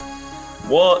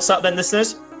What's up then,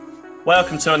 listeners?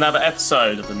 Welcome to another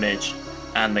episode of the Midge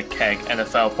and the Keg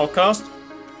NFL podcast.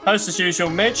 Host as usual,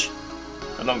 Midge,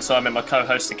 alongside me, my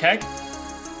co-host, the Keg.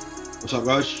 What's up,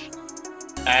 guys?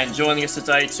 And joining us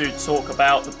today to talk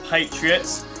about the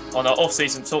Patriots on our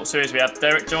off-season talk series, we have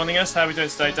Derek joining us. How are we doing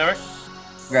today, Derek?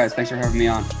 Guys, thanks for having me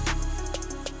on.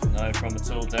 No problem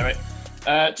at all, Derek.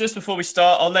 Just before we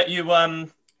start, I'll let you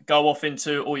go off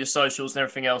into all your socials and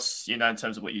everything else, in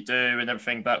terms of what you do and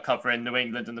everything about covering New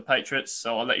England and the Patriots.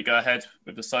 So I'll let you go ahead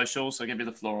with the socials. I'll give you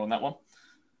the floor on that one.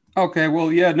 Okay,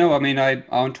 well, yeah, no, I mean,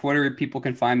 on Twitter, people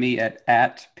can find me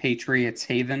at Patriots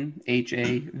Haven,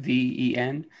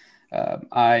 Haven.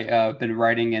 I've been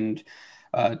writing and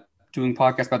doing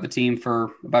podcasts about the team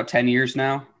for about 10 years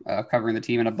now, covering the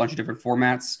team in a bunch of different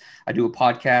formats. I do a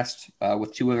podcast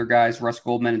with two other guys, Russ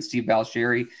Goldman and Steve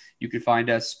Balichieri. You can find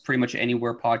us pretty much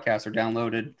anywhere podcasts are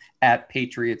downloaded at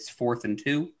Patriots 4th and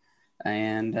 2.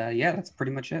 And yeah, that's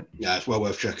pretty much it. Yeah, it's well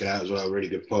worth checking out as well. Really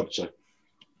good pod. So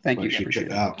thank you. Check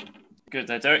it out. Good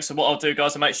there, Derek. So what I'll do,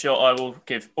 guys, I'll make sure I will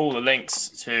give all the links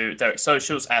to Derek's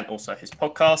socials and also his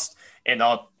podcast in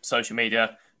our social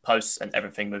media posts and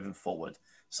everything moving forward.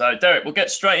 So, Derek, we'll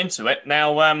get straight into it.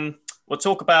 Now, we'll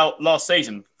talk about last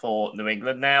season for New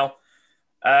England. Now,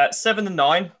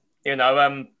 7-9, the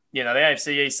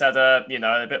AFC East had a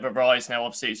bit of a rise now.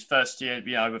 Obviously, it's first year,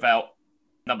 without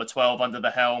number 12 under the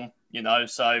helm,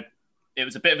 so it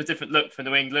was a bit of a different look for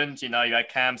New England. You had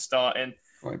Cam starting.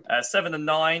 Right.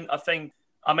 7-9,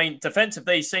 I mean,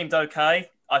 defensively seemed okay.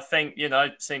 I think,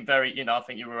 seemed very, I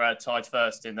think you were tied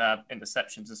first in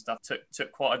interceptions and stuff.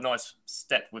 Took quite a nice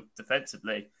step with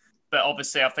defensively. But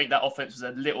obviously, I think that offense was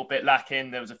a little bit lacking.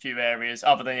 There was a few areas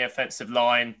other than the offensive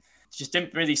line. Just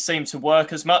didn't really seem to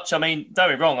work as much. I mean, don't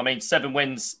get me wrong. I mean, 7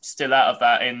 wins still out of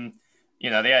that in, the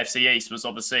AFC East was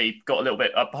obviously got a little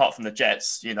bit, apart from the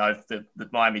Jets, the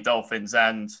Miami Dolphins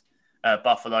and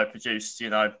Buffalo produced,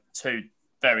 2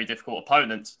 very difficult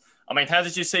opponents. I mean, how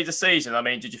did you see the season? I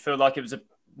mean, did you feel like it was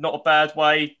not a bad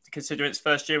way considering its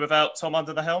first year without Tom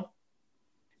under the helm?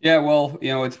 Yeah, well,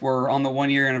 we're on the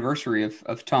 1-year anniversary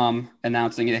of Tom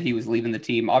announcing that he was leaving the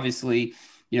team. Obviously,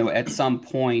 at some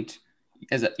point,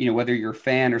 whether you're a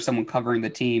fan or someone covering the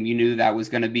team, you knew that was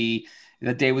going to be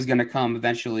the day was going to come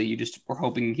eventually. You just were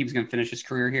hoping he was going to finish his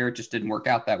career here. It just didn't work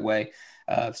out that way.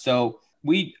 So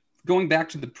going back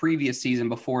to the previous season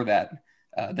before that,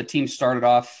 the team started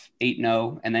off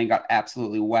 8-0 and then got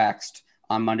absolutely waxed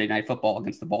on Monday Night Football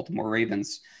against the Baltimore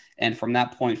Ravens. And from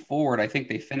that point forward, I think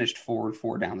they finished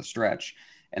 4-4 down the stretch,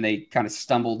 and they kind of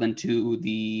stumbled into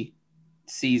the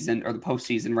season, or the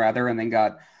postseason rather, and then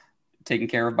got taken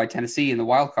care of by Tennessee in the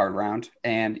wild card round.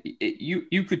 And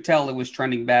you could tell it was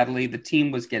trending badly. The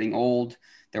team was getting old.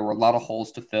 There were a lot of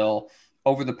holes to fill.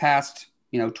 Over the past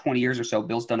 20 years or so,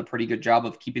 Bill's done a pretty good job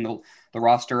of keeping the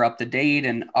roster up to date.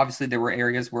 And obviously there were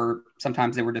areas where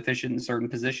sometimes they were deficient in certain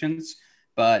positions,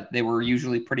 but they were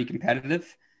usually pretty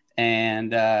competitive.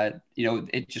 And,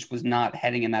 it just was not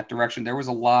heading in that direction. There was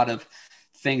a lot of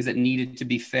things that needed to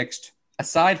be fixed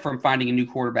aside from finding a new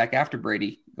quarterback after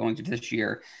Brady going to this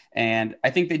year. And I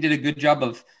think they did a good job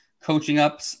of coaching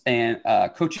up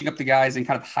the guys and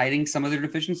kind of hiding some of their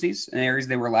deficiencies in areas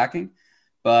they were lacking.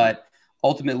 But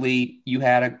ultimately, you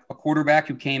had a quarterback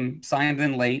who came signed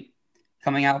in late,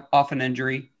 coming out off an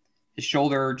injury. His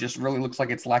shoulder just really looks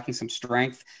like it's lacking some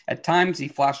strength. At times, he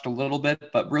flashed a little bit,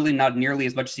 but really not nearly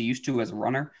as much as he used to as a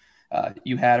runner.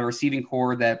 You had a receiving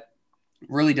core that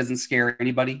really doesn't scare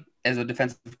anybody as a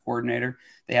defensive coordinator.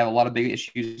 They have a lot of big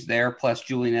issues there. Plus,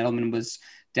 Julian Edelman was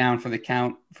down for the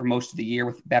count for most of the year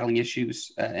with battling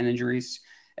issues and injuries.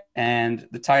 And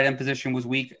the tight end position was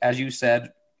weak. As you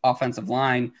said, offensive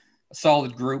line, a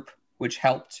solid group, which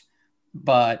helped.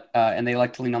 But and they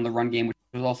like to lean on the run game, which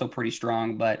was also pretty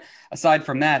strong. But aside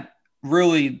from that,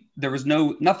 really, there was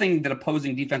nothing that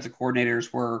opposing defensive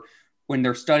coordinators were, when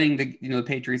they're studying the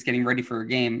Patriots getting ready for a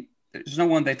game, there's no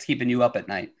one that's keeping you up at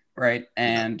night, right?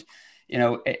 And,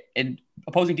 and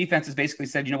opposing defenses basically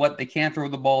said, you know what, they can't throw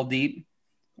the ball deep.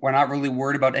 We're not really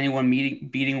worried about anyone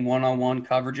beating one-on-one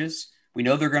coverages. We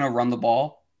know they're going to run the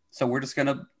ball, so we're just going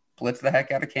to blitz the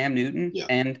heck out of Cam Newton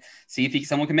and see if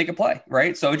someone can make a play,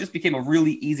 right? So it just became a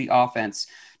really easy offense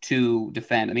to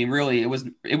defend. I mean, really, it was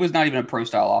not even a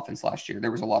pro-style offense last year.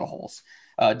 There was a lot of holes.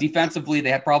 Defensively,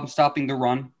 they had problems stopping the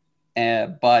run,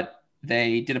 but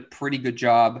they did a pretty good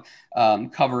job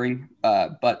covering.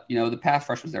 But, the pass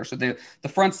rush was there. So the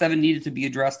front seven needed to be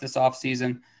addressed this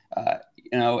offseason,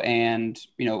 and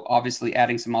obviously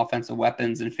adding some offensive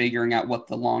weapons and figuring out what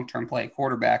the long-term play at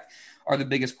quarterback are the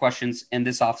biggest questions in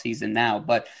this offseason now.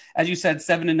 But as you said,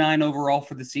 7-9 overall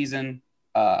for the season.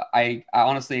 I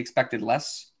honestly expected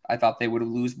less. I thought they would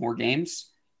lose more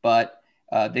games, but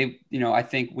I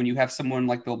think when you have someone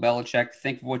like Bill Belichick,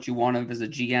 think of what you want of as a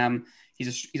GM.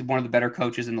 He's one of the better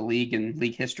coaches in the league and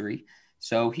league history.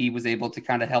 So he was able to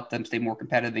kind of help them stay more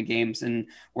competitive in games, and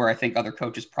where I think other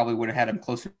coaches probably would have had him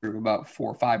closer to about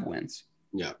 4 or 5 wins.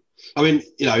 Yeah. I mean,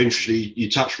 interestingly, you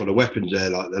touched on the weapons there,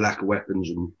 like the lack of weapons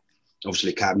and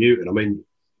obviously Cam Newton. I mean,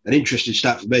 an interesting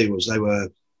stat for me was they were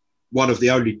one of the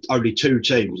only 2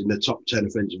 teams in the top 10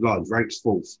 offensive lines, ranked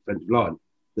 4th offensive line,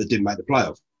 that didn't make the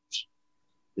playoffs.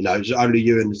 It was only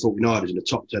you and the 49ers in the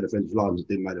top 10 offensive lines that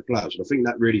didn't make the playoffs. And I think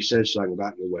that really says something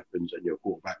about your weapons and your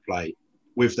quarterback play.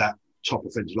 With that top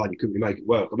offensive line, you couldn't really make it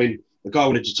work. I mean, the guy I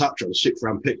wanted to touch on, the 6th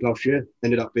round pick last year,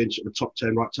 ended up being sort of a top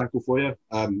 10 right tackle for you.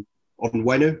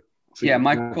 Onwenu. Yeah,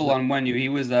 Michael Onwenu.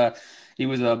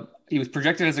 He was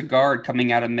projected as a guard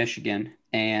coming out of Michigan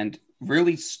and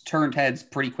really turned heads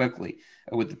pretty quickly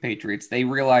with the Patriots. They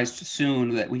realized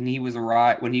soon that when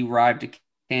he arrived at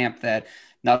camp that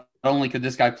not only could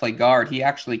this guy play guard, he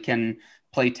actually can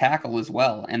play tackle as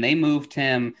well. And they moved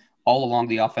him all along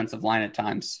the offensive line at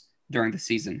times during the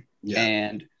season. Yeah.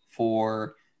 And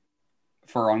for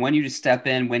Onwenu to step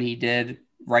in when he did,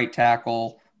 right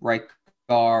tackle, right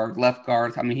guard, left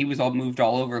guard, I mean, he was all moved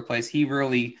all over the place. He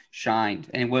really shined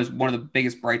and was one of the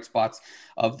biggest bright spots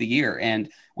of the year.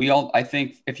 And I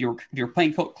think if you're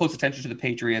paying close attention to the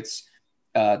Patriots,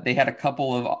 they had a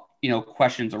couple of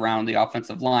questions around the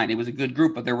offensive line. It was a good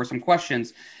group, but there were some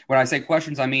questions. When I say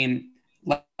questions, I mean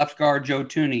left guard Joe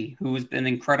Thuney, who has been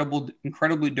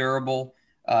incredibly durable,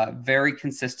 very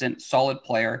consistent, solid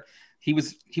player. He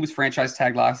was franchise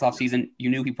tagged last offseason. You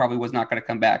knew he probably was not going to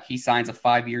come back. He signs a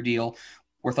 5-year deal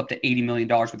worth up to $80 million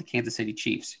with the Kansas City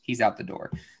Chiefs. He's out the door.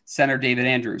 Center David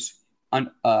Andrews,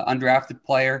 undrafted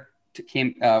player,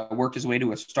 worked his way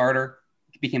to a starter,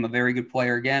 became a very good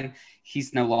player again.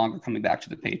 He's no longer coming back to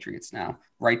the Patriots now.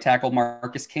 Right tackle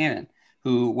Marcus Cannon,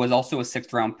 who was also a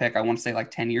 6th round pick, I want to say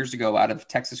like 10 years ago, out of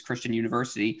Texas Christian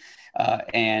University.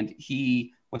 And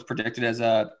he was projected as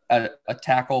a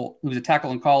tackle. He was a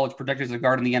tackle in college, projected as a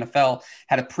guard in the NFL,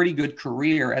 had a pretty good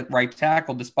career at right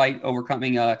tackle despite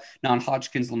overcoming a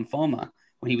non-Hodgkin's lymphoma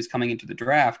when he was coming into the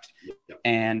draft. Yep.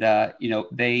 And,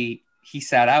 he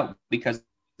sat out because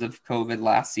of COVID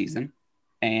last season.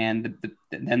 And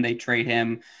then they trade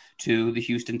him to the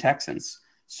Houston Texans.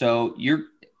 So you're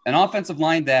an offensive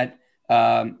line that,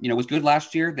 was good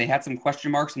last year. They had some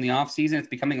question marks in the offseason. It's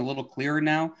becoming a little clearer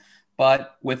now.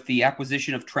 But with the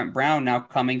acquisition of Trent Brown now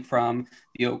coming from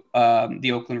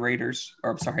the Oakland Raiders,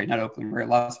 or I'm sorry, not Oakland,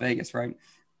 Las Vegas, right?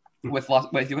 With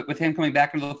him coming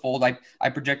back into the fold, I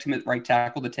project him at right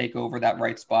tackle to take over that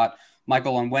right spot.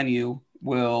 Michael Onwenu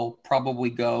will probably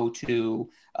go to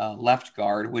left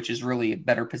guard, which is really a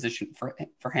better position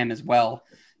for him as well.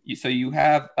 So you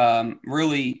have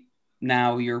really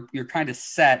now you're kind of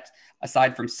set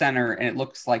aside from center, and it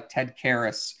looks like Ted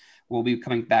Karras will be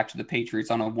coming back to the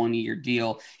Patriots on a 1-year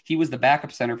deal. He was the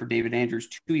backup center for David Andrews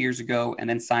 2 years ago and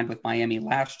then signed with Miami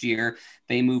last year.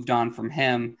 They moved on from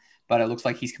him, but it looks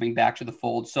like he's coming back to the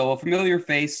fold. So a familiar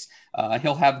face.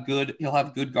 He'll have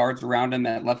good guards around him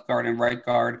at left guard and right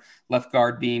guard. Left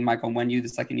guard being Michael Onwenu, the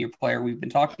 2nd-year player we've been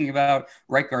talking about.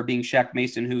 Right guard being Shaq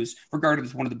Mason, who's regarded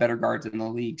as one of the better guards in the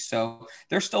league. So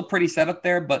they're still pretty set up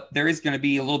there, but there is going to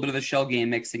be a little bit of a shell game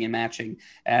mixing and matching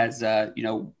as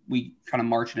we kind of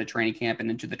march into training camp and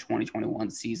into the 2021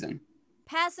 season.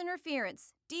 Pass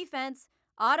interference, defense,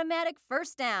 automatic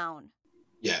first down.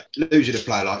 Yeah, losing a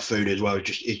player like Thuney as well,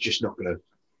 it's just not going to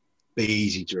be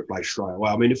easy to replace straight away.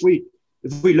 I mean, if we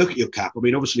look at your cap, I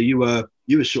mean, obviously you were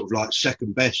sort of like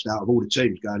second best out of all the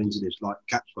teams going into this like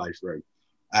cap space room,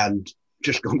 and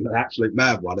just gone an absolute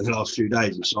mad one in the last few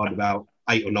days and signed about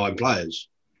 8 or 9 players.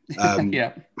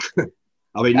 Yeah.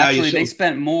 I mean, actually, they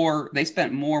spent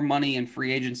more money in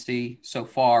free agency so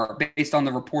far based on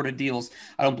the reported deals.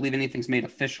 I don't believe anything's made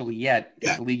officially yet.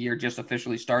 Yeah. The league year just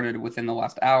officially started within the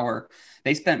last hour.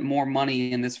 They spent more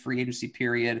money in this free agency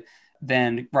period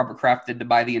than Robert Kraft did to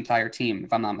buy the entire team,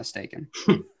 if I'm not mistaken.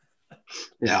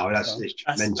 Yeah,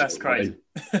 that's crazy.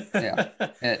 Yeah.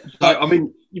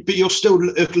 But you're still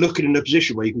looking in a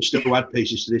position where you can still add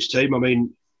pieces to this team. I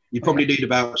mean, you probably need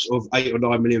about sort of 8 or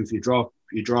 9 million for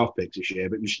your draft picks this year,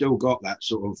 but you've still got that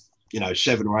sort of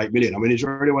 7 or 8 million. I mean, is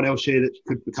there anyone else here that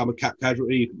could become a cap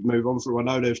casualty you could move on from? I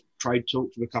know there's trade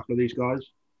talks with a couple of these guys.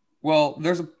 Well,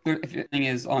 if the thing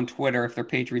is on Twitter, if they're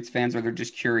Patriots fans or they're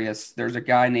just curious, there's a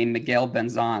guy named Miguel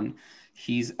Benzan.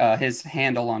 He's his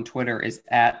handle on Twitter is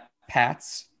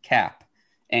 @PatsCap,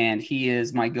 and he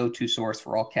is my go-to source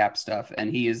for all cap stuff,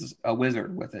 and he is a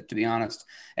wizard with it, to be honest.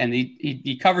 And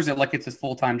he covers it like it's his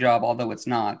full-time job, although it's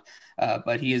not.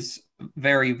 But he is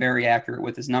very, very accurate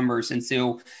with his numbers. And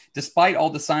so despite all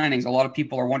the signings, a lot of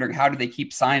people are wondering, how do they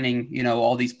keep signing,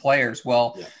 all these players?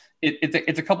 Well,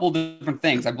 it's a couple of different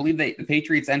things. I believe the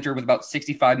Patriots entered with about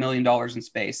 $65 million in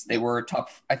space. They were a top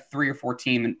 3 or 4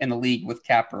 team in the league with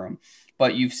cap room.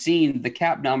 But you've seen the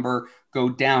cap number go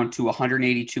down to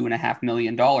 $182.5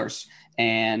 million.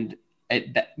 And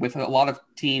with a lot of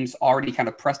teams already kind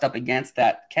of pressed up against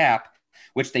that cap,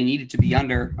 which they needed to be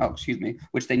under,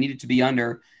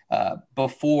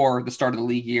 before the start of the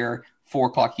league year,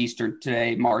 4:00 Eastern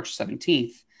today, March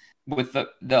 17th. With a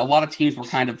lot of teams were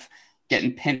kind of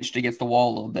getting pinched against the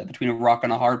wall a little bit, between a rock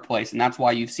and a hard place. And that's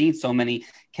why you've seen so many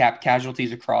cap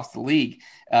casualties across the league.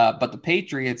 But the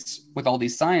Patriots, with all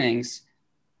these signings,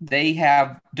 they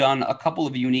have done a couple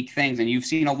of unique things, and you've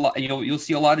seen a lot. You'll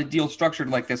see a lot of deals structured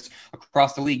like this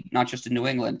across the league, not just in New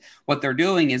England. What they're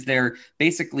doing is they're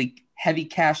basically heavy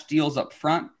cash deals up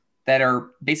front that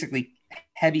are basically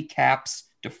heavy caps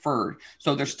deferred.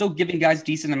 So they're still giving guys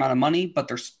decent amount of money, but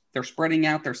they're spreading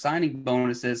out their signing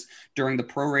bonuses during the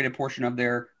prorated portion of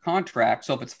their contract.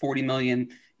 So if it's $40 million,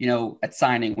 at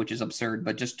signing, which is absurd,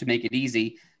 but just to make it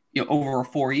easy, over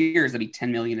 4 years, that'd be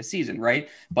 $10 million a season, right?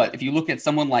 But if you look at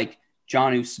someone like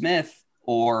Jonnu Smith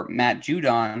or Matt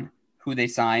Judon, who they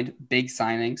signed, big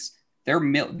signings,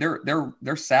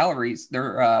 their salaries,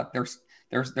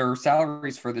 their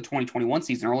salaries for the 2021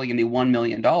 season are only going to be $1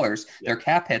 million. Their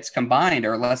cap hits combined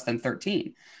are less than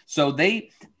 13. So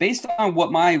they, based on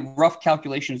what my rough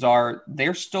calculations are,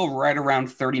 they're still right around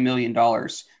 $30 million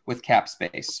with cap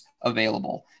space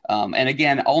available. And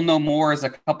again, I'll know more as a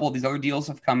couple of these other deals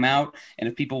have come out. And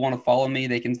if people want to follow me,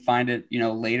 they can find it,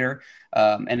 later.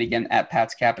 And again, at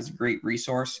Pat's Cap is a great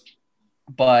resource.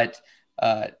 But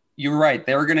you're right.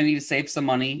 They're going to need to save some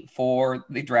money for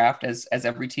the draft, as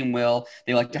every team will.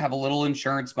 They like to have a little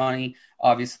insurance money,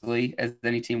 obviously, as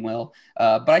any team will.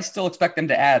 But I still expect them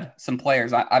to add some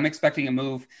players. I'm expecting a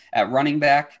move at running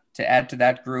back to add to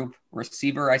that group.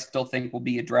 Receiver, I still think, will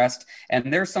be addressed.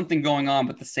 And there's something going on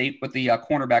with the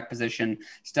cornerback position.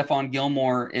 Stephon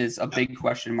Gilmore is a big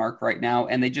question mark right now.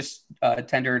 And they just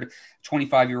tendered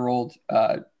 25-year-old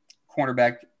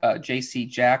cornerback J.C.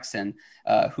 Jackson,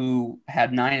 who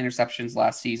had 9 interceptions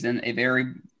last season, a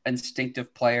very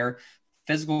instinctive player,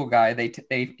 physical guy.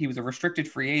 He was a restricted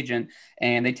free agent,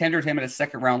 and they tendered him at a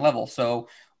second-round level. So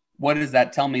what does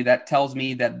that tell me? That tells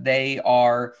me that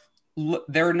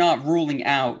they're not ruling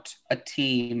out a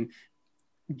team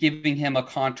giving him a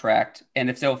contract. And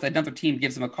if another team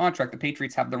gives him a contract, the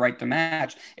Patriots have the right to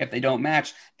match. If they don't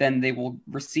match, then they will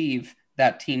receive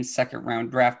that team's second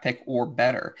round draft pick or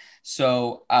better.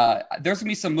 So there's gonna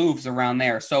be some moves around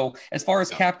there. So as far as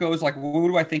cap goes, like, who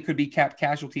do I think could be cap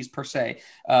casualties per se?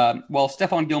 Well,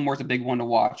 Stephon Gilmore is a big one to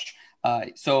watch.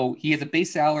 So he has a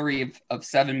base salary of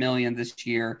 $7 million this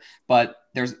year, but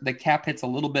the cap hits a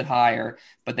little bit higher,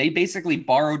 but they basically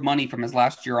borrowed money from his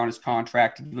last year on his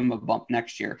contract to give him a bump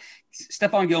next year.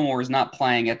 Stephon Gilmore is not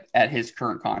playing at his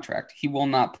current contract. He will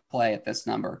not play at this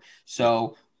number.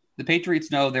 So the Patriots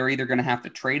know they're either going to have to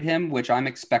trade him, which I'm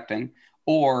expecting,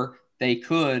 or they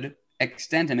could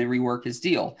extend him and rework his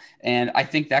deal. And I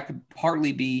think that could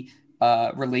partly be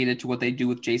related to what they do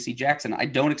with J.C. Jackson. I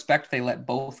don't expect they let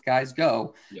both guys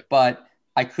go, but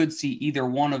I could see either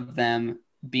one of them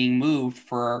being moved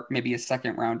for maybe a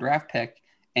second round draft pick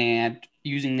and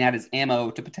using that as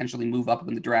ammo to potentially move up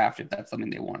in the draft if that's something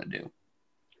they want to do.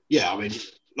 Yeah, I mean,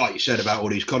 like you said about all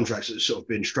these contracts that have sort of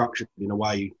been structured in a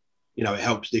way, it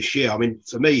helps this year. I mean,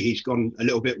 for me, he's gone a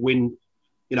little bit win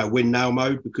now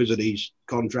mode because of these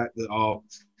contracts that are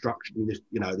structured in this,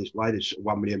 this way, this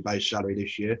 $1 million base salary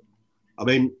this year. I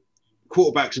mean,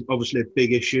 quarterback's obviously a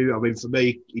big issue. I mean, for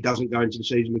me, he doesn't go into the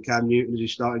season with Cam Newton as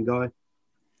his starting guy.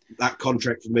 That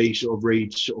contract for me sort of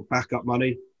reads sort of backup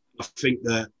money. I think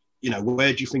that,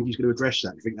 where do you think he's going to address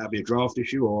that? Do you think that'll be a draft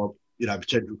issue or,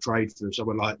 potential trade for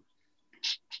someone like,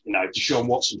 Deshaun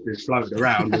Watson's been floated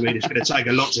around? I mean, it's going to take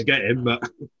a lot to get him, but...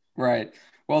 Right.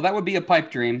 Well, that would be a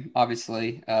pipe dream,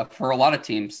 obviously, for a lot of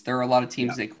teams. There are a lot of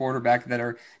teams at quarterback that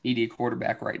are needing a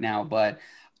quarterback right now. But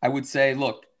I would say,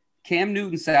 look, Cam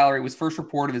Newton's salary was first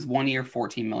reported as 1 year,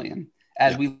 $14 million.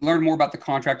 As we learned more about the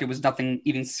contract, it was nothing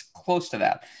even close to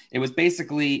that. It was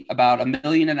basically about $1.5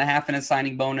 million in a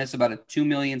signing bonus, about a $2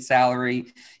 million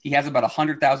salary. He has about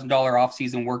 $100,000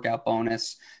 offseason workout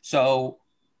bonus. So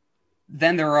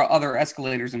then there are other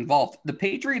escalators involved. The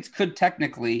Patriots could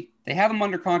technically, they have him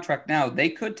under contract now. They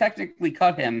could technically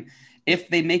cut him if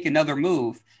they make another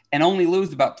move and only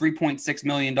lose about $3.6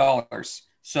 million.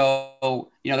 So,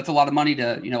 that's a lot of money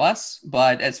to, us,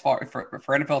 but as far for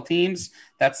NFL teams,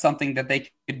 that's something that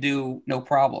they could do no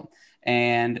problem.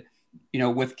 And,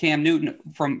 with Cam Newton,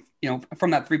 from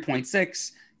from that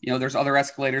 3.6, there's other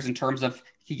escalators in terms of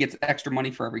he gets extra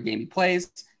money for every game he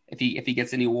plays. If he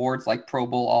gets any awards like Pro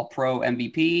Bowl, All-Pro,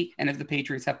 MVP, and if the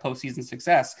Patriots have postseason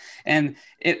success. And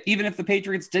even if the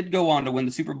Patriots did go on to win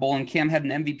the Super Bowl and Cam had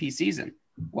an MVP season,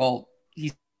 well,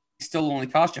 he still only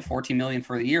cost you $14 million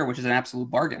for the year, which is an absolute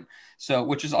bargain. So,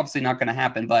 which is obviously not going to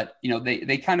happen, but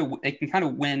they can kind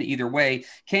of win either way.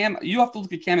 Cam, you have to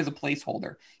look at Cam as a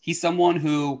placeholder. He's someone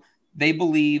who they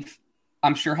believe,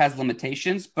 I'm sure, has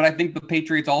limitations, but I think the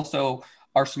Patriots also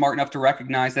are smart enough to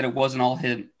recognize that it wasn't all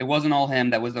him. It wasn't all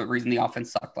him that was the reason the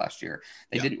offense sucked last year.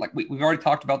 They didn't we've already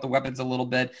talked about the weapons a little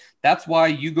bit. That's why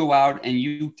you go out and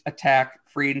you attack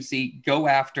free agency, go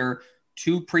after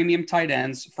 2 premium tight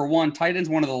ends. For one, tight ends,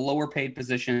 one of the lower paid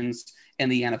positions in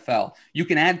the NFL. You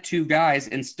can add 2 guys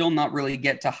and still not really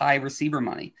get to high receiver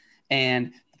money.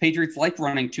 And the Patriots like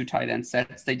running 2 tight end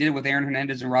sets. They did it with Aaron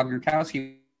Hernandez and Rob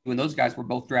Gronkowski when those guys were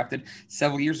both drafted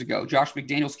several years ago. Josh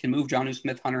McDaniels can move Jonnu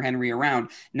Smith, Hunter Henry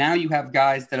around. Now you have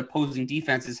guys that opposing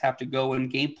defenses have to go and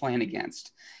game plan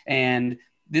against. And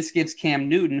this gives Cam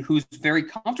Newton, who's very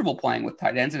comfortable playing with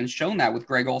tight ends and has shown that with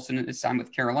Greg Olsen at his time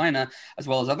with Carolina, as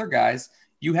well as other guys.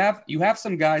 You have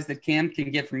some guys that Cam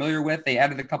can get familiar with. They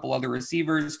added a couple other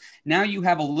receivers. Now you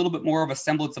have a little bit more of a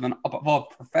semblance of a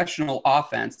professional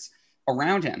offense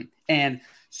around him. And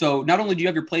so not only do you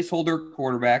have your placeholder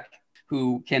quarterback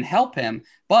who can help him,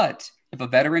 but if a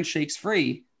veteran shakes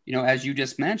free, as you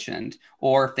just mentioned,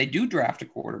 or if they do draft a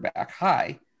quarterback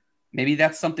high, maybe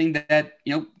that's something that,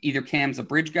 either Cam's a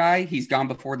bridge guy, he's gone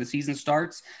before the season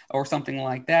starts, or something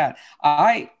like that.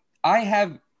 I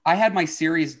had my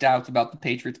serious doubts about the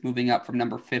Patriots moving up from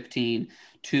number 15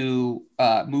 to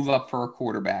move up for a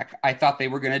quarterback. I thought they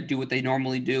were going to do what they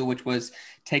normally do, which was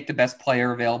take the best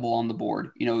player available on the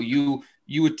board.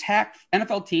 You attack,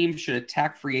 NFL teams should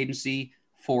attack free agency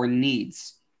for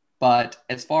needs. But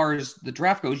as far as the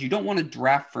draft goes, you don't want to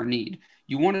draft for need.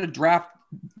 You want to draft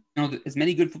as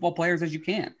many good football players as you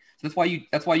can. So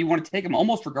that's why you want to take them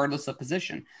almost regardless of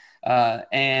position.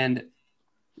 And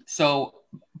so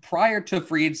prior to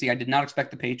free agency, I did not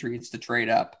expect the Patriots to trade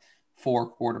up for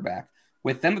quarterback.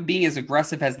 With them being as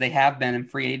aggressive as they have been in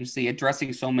free agency,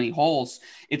 addressing so many holes,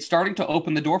 it's starting to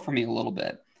open the door for me a little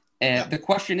bit. And the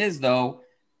question is, though,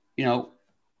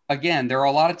 again, there are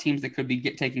a lot of teams that could be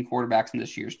taking quarterbacks in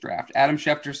this year's draft. Adam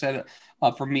Schefter said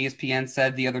from ESPN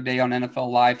said the other day on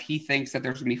NFL Live, he thinks that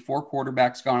there's going to be 4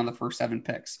 quarterbacks gone in the first 7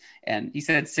 picks. And he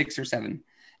said 6 or 7.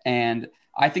 And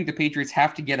I think the Patriots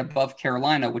have to get above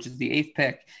Carolina, which is the 8th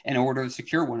pick, in order to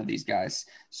secure one of these guys.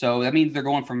 So that means they're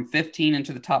going from 15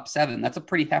 into the top 7. That's a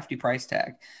pretty hefty price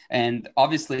tag. And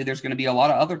obviously there's going to be a lot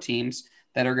of other teams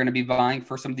that are going to be vying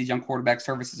for some of these young quarterback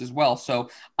services as well. So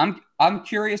I'm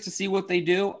curious to see what they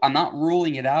do. I'm not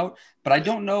ruling it out, but I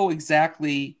don't know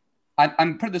exactly.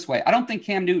 I'm put it this way. I don't think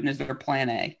Cam Newton is their plan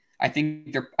A. I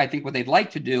think what they'd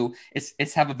like to do is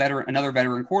have another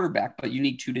veteran quarterback, but you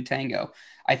need 2 to tango.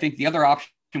 I think the other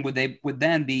option would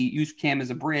then be use Cam as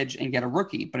a bridge and get a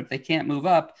rookie. But if they can't move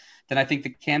up, then I think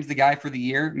that Cam's the guy for the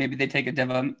year. Maybe they take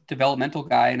a developmental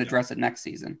guy and address it next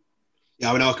season.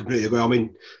 Yeah, I completely agree.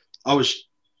 I was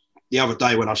the other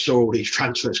day when I saw all these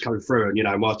transfers coming through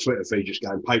and, my Twitter feed just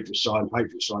going, Patriots sign,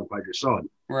 Patriots sign, Patriots sign.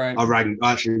 Right.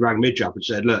 I actually rang Midge up and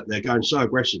said, look, they're going so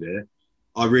aggressive here.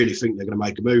 I really think they're going to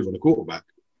make a move on a quarterback.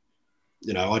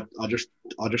 I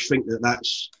just think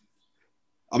that's,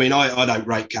 I don't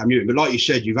rate Cam Newton, but like you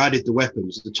said, you've added the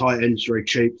weapons. The tight end's very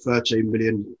cheap, 13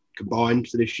 million combined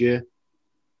for this year.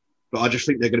 But I just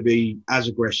think they're going to be as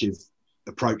aggressive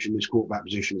approaching this quarterback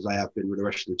position as they have been with the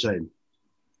rest of the team.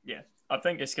 Yeah, I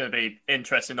think it's going to be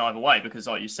interesting either way because,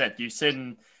 like you said, you've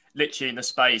seen literally in the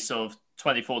space of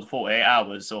 24 to 48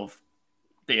 hours of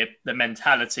the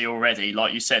mentality already.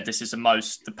 Like you said, this is the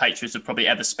most the Patriots have probably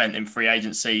ever spent in free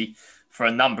agency for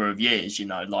a number of years.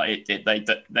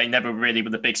 They never really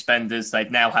were the big spenders. They've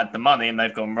now had the money and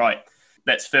they've gone, right,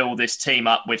 let's fill this team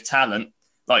up with talent.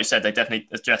 Like you said, they definitely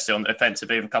addressed it on the offensive,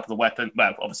 even a couple of weapons.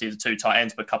 Well, obviously the 2 tight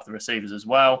ends, but a couple of receivers as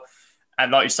well.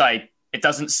 And like you say, it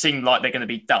doesn't seem like they're going to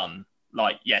be done.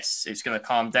 Like, yes, it's going to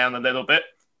calm down a little bit.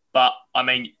 But,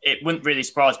 it wouldn't really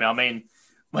surprise me.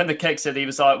 When the Keg said, he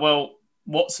was like, well,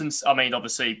 Watson's...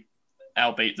 obviously,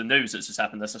 albeit the news that's just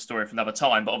happened, that's a story for another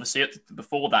time. But obviously,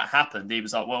 before that happened, he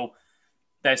was like, well,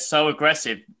 they're so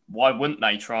aggressive. Why wouldn't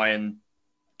they try and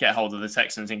get hold of the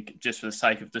Texans just for the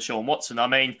sake of Deshaun Watson?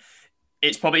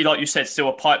 It's probably, like you said, still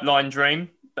a pipeline dream.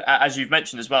 But as you've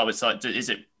mentioned as well, it's like,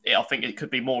 I think it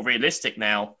could be more realistic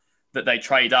now that they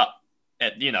trade up,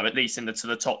 at least to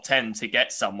the top 10 to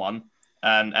get someone.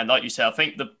 And like you said, I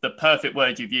think the perfect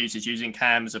word you've used is using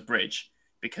Cam as a bridge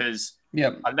because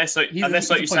unless like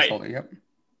you say,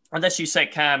 unless you say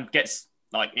Cam gets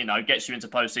gets you into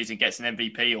postseason, gets an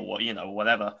MVP or what,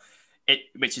 whatever,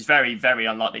 which is very, very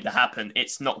unlikely to happen.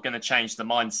 It's not going to change the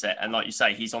mindset. And like you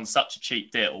say, he's on such a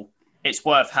cheap deal. It's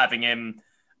worth having him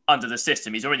under the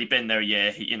system. He's already been there a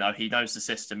year. He knows the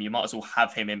system. You might as well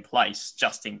have him in place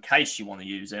just in case you want to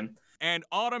use him. And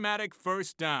automatic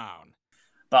first down.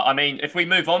 But I mean, if we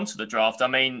move on to the draft, I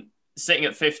mean, sitting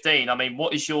at 15, I mean,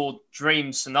 what is your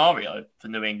dream scenario for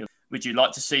New England? Would you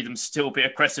like to see them still be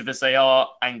aggressive as they are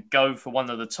and go for one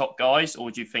of the top guys?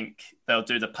 Or do you think they'll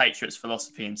do the Patriots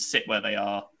philosophy and sit where they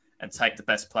are and take the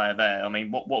best player there? I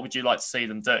mean, what would you like to see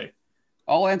them do?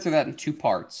 I'll answer that in two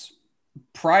parts.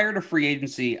 Prior to free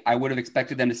agency, I would have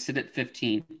expected them to sit at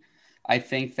 15. I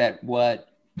think that what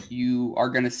you are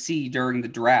going to see during the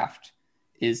draft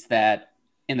is that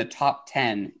in the top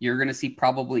 10, you're going to see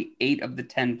probably 8 of the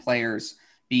 10 players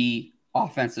be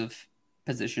offensive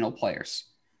positional players.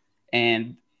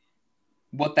 And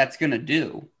what that's going to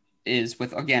do is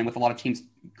with a lot of teams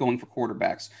going for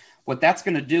quarterbacks, what that's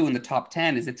going to do in the top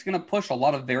 10 is it's going to push a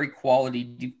lot of very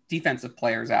quality defensive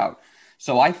players out.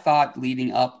 So I thought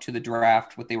leading up to the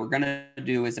draft, what they were going to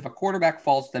do is if a quarterback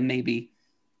falls, then maybe,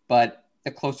 but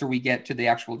the closer we get to the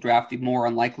actual draft, the more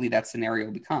unlikely that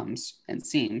scenario becomes and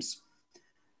seems.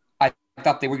 I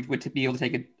thought they would be able to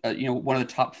take one of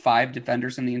the top 5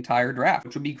 defenders in the entire draft,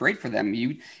 which would be great for them.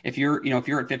 If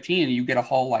you're at 15 and you get a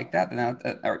haul like that, then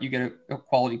or you get a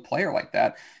quality player like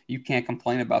that, you can't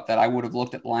complain about that. I would have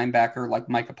looked at linebacker like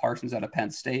Micah Parsons out of Penn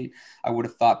State. I would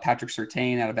have thought Patrick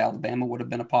Surtain out of Alabama would have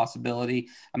been a possibility.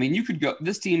 I mean, you could go.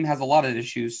 This team has a lot of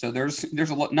issues, so there's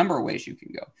a number of ways you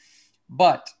can go.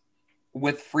 But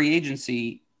with free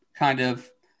agency, I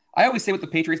always say with the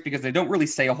Patriots because they don't really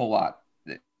say a whole lot.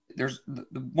 There's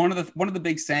one of the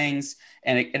big sayings,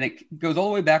 and it goes all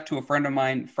the way back to a friend of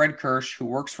mine, Fred Kirsch, who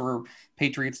works for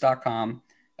Patriots.com.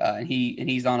 And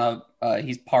he's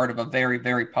part of a very,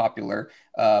 very popular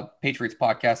Patriots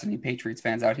podcast. Any Patriots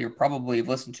fans out here probably have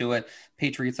listened to it.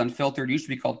 Patriots Unfiltered used to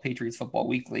be called Patriots Football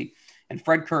Weekly. And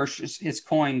Fred Kirsch, his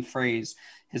coined phrase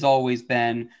has always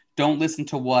been, don't listen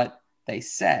to what they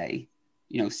say,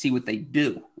 see what they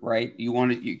do, right?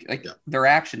 Their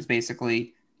actions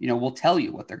basically, will tell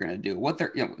you what they're going to do.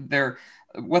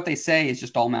 What they say is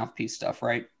just all mouthpiece stuff,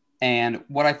 right? And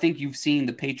what I think you've seen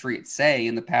the Patriots say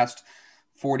in the past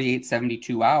 48,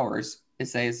 72 hours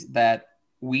is that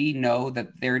we know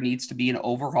that there needs to be an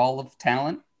overhaul of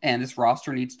talent and this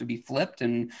roster needs to be flipped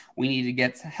and we need to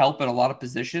get help at a lot of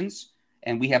positions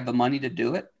and we have the money to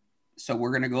do it. So we're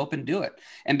going to go up and do it.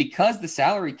 And because the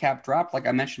salary cap dropped, like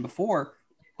I mentioned before,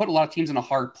 put a lot of teams in a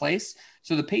hard place.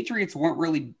 So the Patriots didn't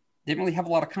really have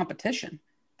a lot of competition.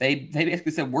 They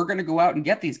basically said, we're going to go out and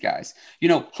get these guys.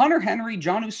 Hunter Henry,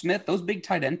 Jonnu Smith, those big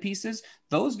tight end pieces,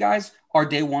 those guys are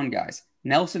day one guys.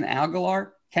 Nelson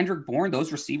Aguilar, Kendrick Bourne,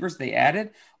 those receivers they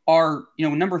added are,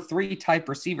 number 3 type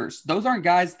receivers. Those aren't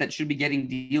guys that should be getting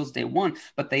deals day one,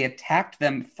 but they attacked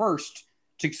them first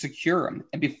to secure them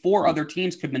and before other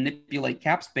teams could manipulate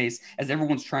cap space as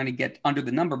everyone's trying to get under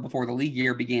the number before the league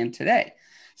year began today.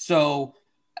 So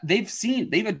they've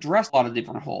addressed a lot of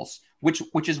different holes,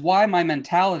 which is why my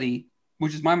mentality,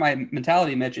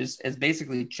 Mitch, is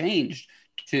basically changed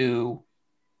to,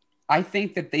 I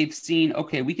think that they've seen,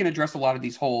 okay, we can address a lot of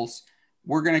these holes.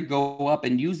 We're going to go up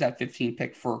and use that 15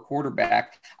 pick for a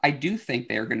quarterback. I do think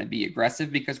they're going to be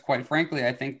aggressive because quite frankly,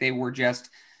 I think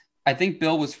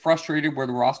Bill was frustrated where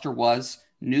the roster was,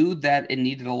 knew that it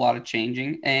needed a lot of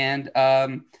changing. And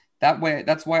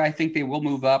that's why I think they will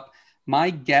move up. My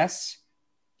guess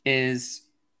is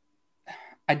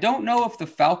I don't know if the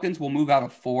Falcons will move out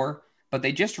of 4, but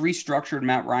they just restructured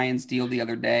Matt Ryan's deal the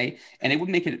other day, and it would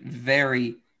make it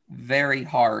very, very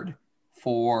hard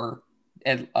for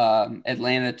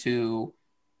Atlanta to,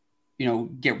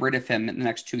 get rid of him in the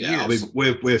next 2 years. I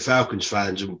mean, we're Falcons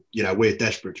fans, and we're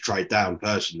desperate to trade down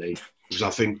personally because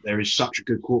I think there is such a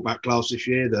good quarterback class this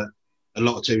year that a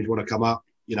lot of teams want to come up.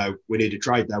 We need to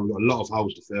trade down. We've got a lot of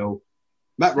holes to fill.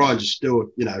 Matt Ryan's is still a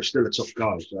top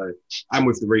guy. So, and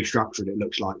with the restructuring, it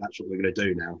looks like that's what we're going to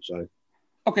do now. So,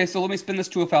 okay, so let me spin this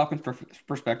to a Falcons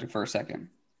perspective for a second.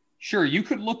 Sure, you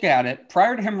could look at it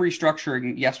prior to him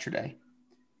restructuring yesterday.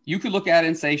 You could look at it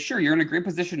and say, sure, you're in a great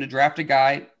position to draft a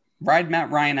guy, ride Matt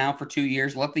Ryan out for 2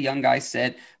 years, let the young guy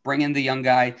sit, bring in the young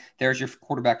guy. There's your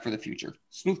quarterback for the future.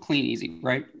 Smooth, clean, easy,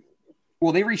 right?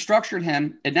 Well, they restructured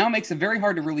him. It now makes it very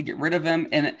hard to really get rid of him.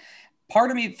 And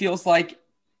part of me feels like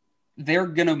they're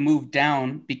going to move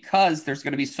down because there's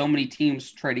going to be so many teams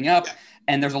trading up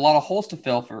and there's a lot of holes to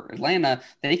fill for Atlanta.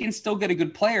 They can still get a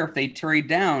good player if they trade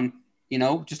down,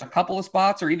 just a couple of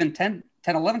spots or even 10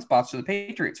 10, 11 spots to the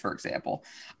Patriots, for example.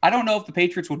 I don't know if the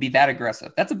Patriots would be that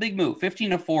aggressive. That's a big move.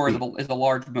 15-4 is a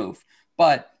large move,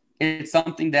 but it's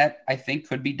something that I think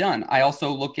could be done. I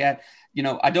also look at,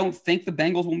 I don't think the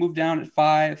Bengals will move down at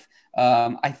 5.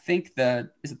 I think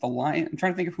is it the Lions? I'm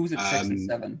trying to think of who's at 6 and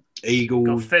 7.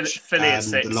 Eagles, Philly at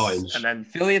 6, the Lions, and then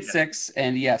Philly at 6,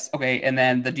 and yes, okay, and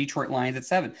then the Detroit Lions at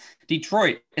 7.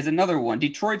 Detroit is another one.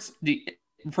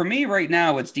 For me right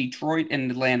now, it's Detroit and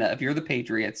Atlanta. If you're the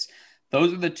Patriots,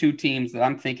 those are the 2 teams that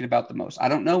I'm thinking about the most. I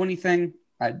don't know anything.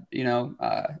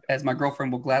 As my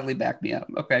girlfriend will gladly back me up.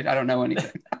 Okay, I don't know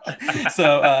anything.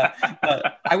 So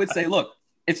I would say, look,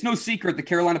 it's no secret the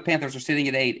Carolina Panthers are sitting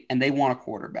at 8 and they want a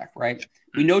quarterback, right?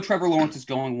 We know Trevor Lawrence is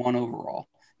going 1 overall.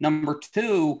 Number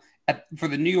 2, for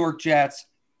the New York Jets,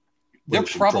 they're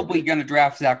probably going to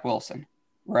draft Zach Wilson,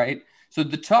 right? So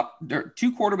the top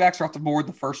 2 quarterbacks are off the board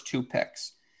the first 2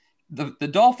 picks. The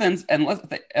Dolphins,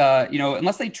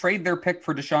 unless they trade their pick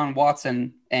for Deshaun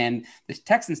Watson and the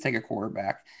Texans take a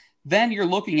quarterback, then you're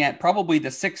looking at probably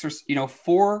the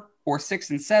 4 or 6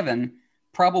 and 7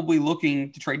 probably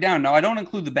looking to trade down. Now, I don't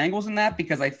include the Bengals in that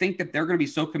because I think that they're going to be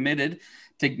so committed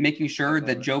to making sure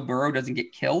that Joe Burrow doesn't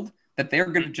get killed that they're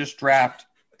going to just draft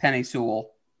Penei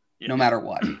Sewell no matter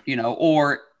what,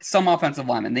 or some offensive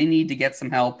lineman. They need to get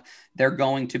some help. They're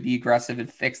going to be aggressive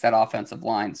and fix that offensive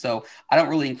line. So I don't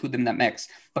really include them in that mix.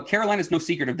 But Carolina's no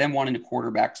secret of them wanting a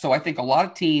quarterback. So I think a lot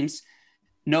of teams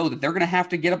know that they're going to have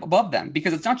to get up above them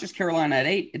because it's not just Carolina at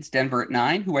 8. It's Denver at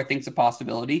 9, who I think is a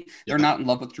possibility. They're not in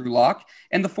love with Drew Lock.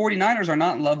 And the 49ers are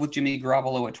not in love with Jimmy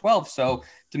Garoppolo at 12. So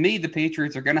to me, the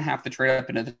Patriots are going to have to trade up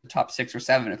into the top 6 or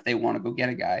 7 if they want to go get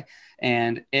a guy.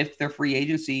 And if their free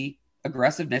agency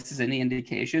aggressiveness is any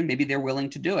indication, maybe they're willing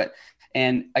to do it.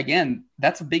 And again,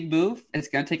 that's a big move. It's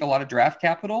going to take a lot of draft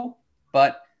capital,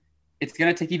 but it's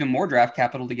going to take even more draft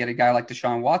capital to get a guy like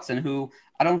Deshaun Watson, who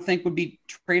I don't think would be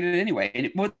traded anyway. And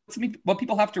what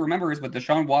people have to remember is with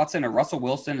Deshaun Watson or Russell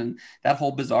Wilson and that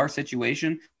whole bizarre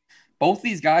situation, both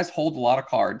these guys hold a lot of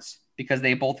cards because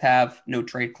they both have no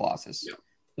trade clauses. Yeah.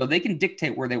 So they can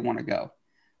dictate where they want to go.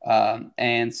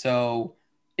 And so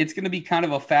it's going to be kind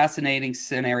of a fascinating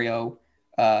scenario,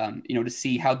 to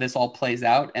see how this all plays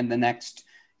out in the next,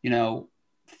 4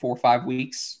 or 5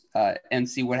 weeks and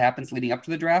see what happens leading up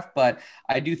to the draft. But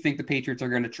I do think the Patriots are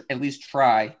going to at least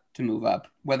try to move up.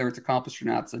 Whether it's accomplished or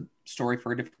not, it's a story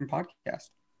for a different podcast.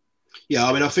 Yeah,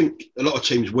 I mean, I think a lot of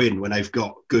teams win when they've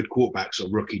got good quarterbacks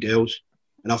on rookie deals.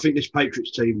 And I think this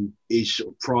Patriots team is sort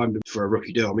of primed for a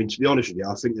rookie deal. I mean, to be honest with you,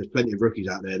 I think there's plenty of rookies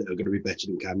out there that are going to be better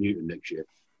than Cam Newton next year.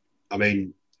 I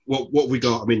mean, what we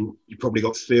got? I mean, you probably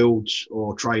got Fields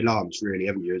or Trey Lance, really,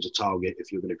 haven't you, as a target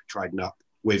if you're going to be trading up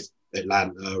with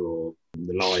Atlanta or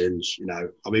the Lions?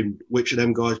 I mean, which of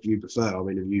them guys do you prefer? I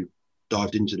mean, have you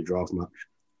dived into the draft much?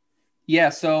 Yeah,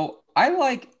 so I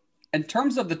like, in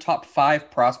terms of the top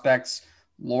 5 prospects,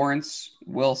 Lawrence,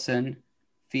 Wilson,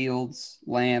 Fields,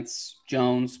 Lance,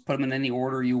 Jones, put them in any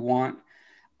order you want.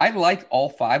 I like all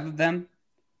 5 of them.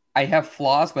 I have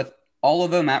flaws with all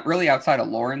of them, really outside of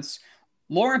Lawrence.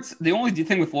 The only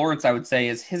thing with Lawrence, I would say,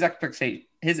 is his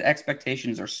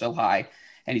expectations are so high,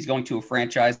 and he's going to a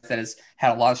franchise that has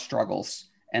had a lot of struggles.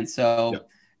 And so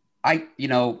I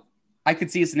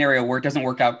could see a scenario where it doesn't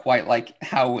work out quite like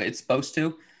how it's supposed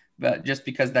to, but just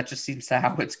because that just seems to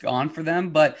how it's gone for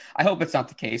them. But I hope it's not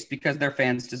the case because their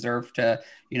fans deserve to,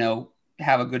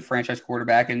 have a good franchise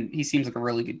quarterback, and he seems like a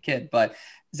really good kid. But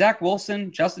Zach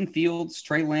Wilson, Justin Fields,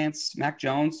 Trey Lance, Mac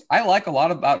Jones, I like a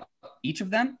lot about each of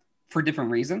them for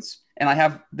different reasons.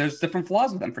 And there's different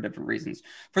flaws with them for different reasons.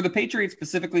 For the Patriots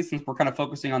specifically, since we're kind of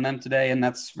focusing on them today, and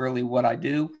that's really what I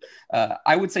do,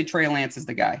 I would say Trey Lance is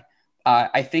the guy.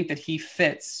 I think that he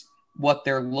fits what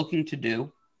they're looking to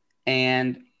do.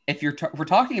 And if we're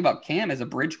talking about Cam as a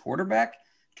bridge quarterback,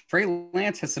 Trey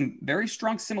Lance has some very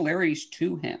strong similarities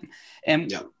to him.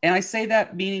 And I say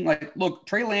that meaning, like, look,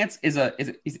 Trey Lance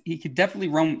he could definitely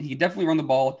run the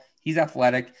ball. He's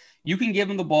athletic. You can give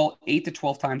him the ball 8 to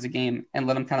 12 times a game and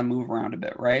let him kind of move around a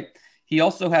bit, right? He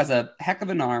also has a heck of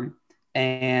an arm,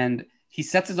 and he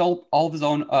sets all of his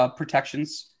own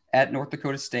protections at North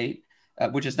Dakota State,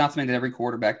 which is not something that every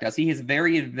quarterback does. He is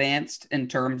very advanced in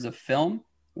terms of film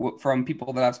from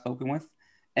people that I've spoken with.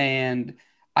 And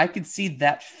I could see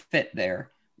that fit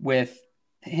there with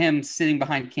him sitting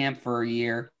behind Cam for a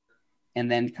year and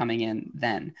then coming in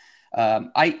then.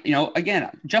 Again,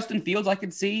 Justin Fields I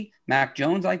could see, Mac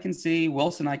Jones I can see,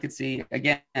 Wilson I could see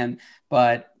again,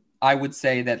 but I would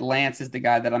say that Lance is the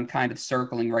guy that I'm kind of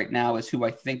circling right now as who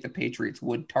I think the Patriots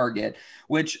would target,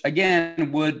 which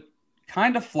again would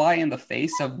kind of fly in the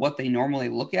face of what they normally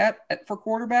look at for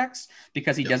quarterbacks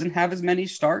because he doesn't have as many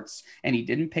starts and he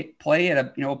didn't play at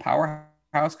a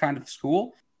powerhouse kind of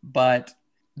school. But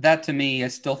that to me, I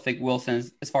still think Wilson,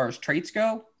 as far as traits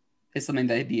go, is something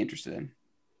that I'd be interested in.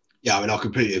 Yeah, I mean, I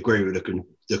completely agree with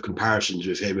the comparisons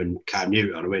with him and Cam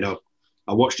Newton. I mean,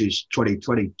 I watched his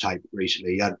 2020 tape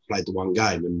recently. He had played the one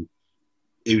game and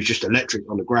he was just electric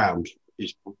on the ground.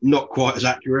 He's not quite as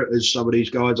accurate as some of these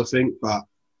guys, I think, but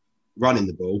running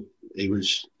the ball, he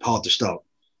was hard to stop.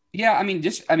 Yeah, I mean,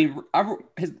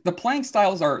 the playing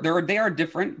styles they are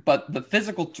different, but there's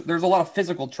a lot of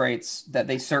physical traits that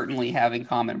they certainly have in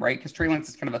common, right? Because Trey Lance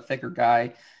is kind of a thicker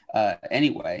guy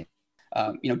anyway.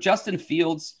 Justin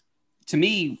Fields, to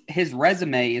me, his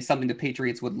resume is something the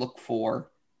Patriots would look for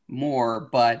more,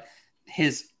 but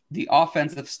the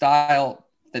offensive style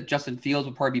that Justin Fields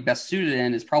would probably be best suited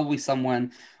in is probably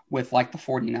someone with like the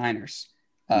 49ers.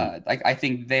 I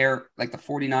think they're like the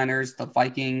 49ers, the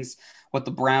Vikings, what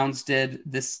the Browns did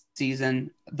this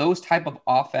season, those type of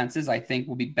offenses, I think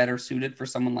will be better suited for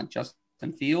someone like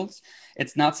Justin Fields.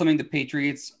 It's not something the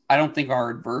Patriots, I don't think, are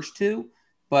adverse to,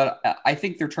 but I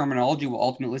think their terminology will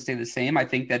ultimately stay the same. I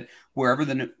think that whenever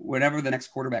the next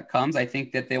quarterback comes, I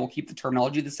think that they will keep the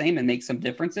terminology the same and make some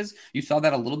differences. You saw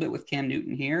that a little bit with Cam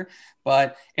Newton here,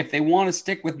 but if they want to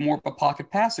stick with more of a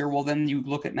pocket passer, well, then you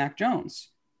look at Mac Jones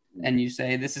and you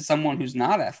say, this is someone who's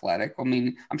not athletic. I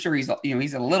mean, I'm sure he's a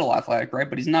little athletic, right?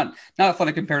 But he's not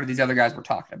athletic compared to these other guys we're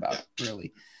talking about,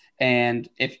 really. And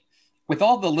with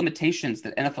all the limitations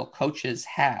that NFL coaches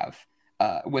have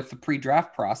with the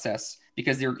pre-draft process,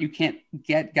 because you can't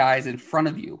get guys in front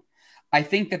of you, I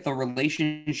think that the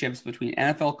relationships between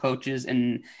NFL coaches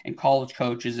and college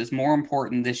coaches is more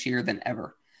important this year than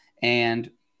ever.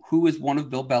 And who is one of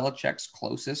Bill Belichick's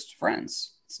closest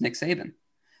friends? It's Nick Saban.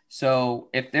 So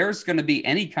if there's going to be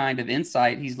any kind of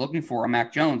insight he's looking for on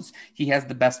Mac Jones, he has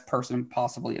the best person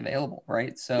possibly available,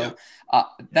 right? So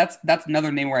that's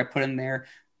another name where I put in there,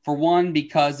 for one,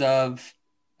 because of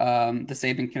the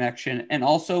Saban connection, and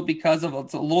also because of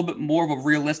it's a little bit more of a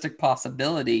realistic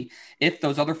possibility if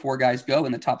those other four guys go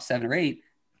in the top 7 or 8.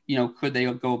 Could they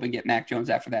go up and get Mac Jones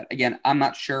after that? Again, I'm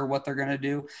not sure what they're going to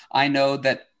do. I know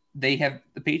that the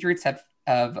Patriots have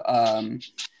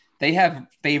they have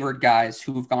favored guys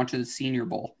who have gone to the Senior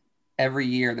Bowl every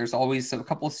year. There's always a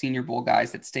couple of Senior Bowl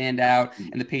guys that stand out,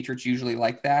 and the Patriots usually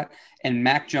like that. And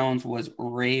Mac Jones was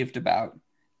raved about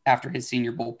after his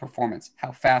Senior Bowl performance,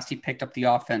 how fast he picked up the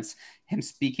offense, him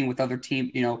speaking with other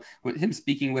team, him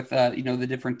speaking with, the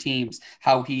different teams,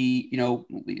 how he,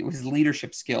 his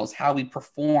leadership skills, how he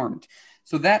performed.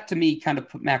 So that to me kind of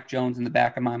put Mac Jones in the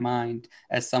back of my mind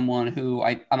as someone who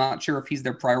I'm not sure if he's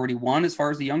their priority one as far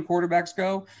as the young quarterbacks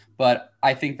go, but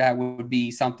I think that would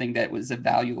be something that was of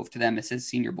value to them as his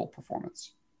Senior Bowl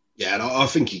performance. Yeah, and I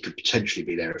think he could potentially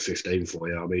be there at 15 for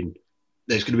you. I mean,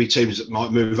 there's going to be teams that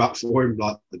might move up for him,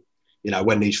 like,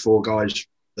 when these 4 guys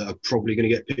that are probably going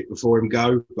to get picked before him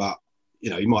go, but,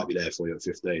 he might be there for you at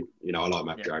 15. I like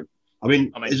Mac Jones. I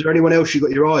mean, is there anyone else you got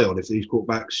your eye on if these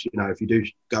quarterbacks, if you do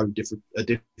go a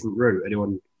different route,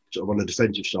 anyone sort of on the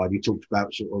defensive side? You talked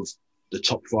about sort of the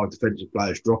top 5 defensive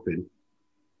players dropping.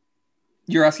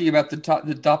 You're asking about the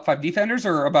top 5 defenders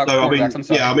or about quarterbacks? I'm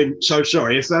sorry. Yeah, so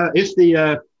sorry.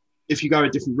 If you go a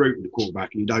different route with the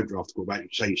quarterback and you don't draft a quarterback,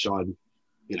 say you sign,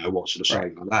 Watson or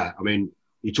something like that. I mean,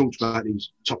 you talked about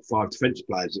these top 5 defensive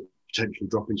players that potentially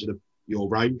drop into your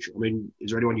range. I mean, is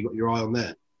there anyone you got your eye on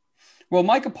there? Well,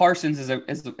 Micah Parsons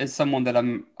is someone that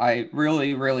I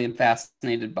really, really am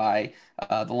fascinated by,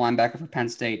 the linebacker for Penn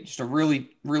State. Just a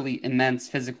really, really immense,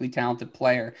 physically talented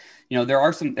player.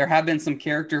 There have been some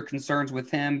character concerns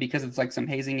with him because it's like some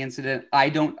hazing incident. I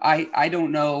don't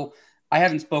know. I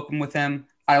haven't spoken with him.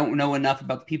 I don't know enough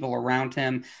about the people around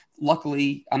him.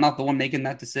 Luckily, I'm not the one making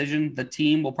that decision. The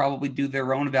team will probably do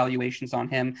their own evaluations on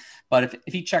him. But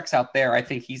if he checks out there, I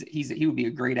think he would be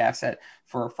a great asset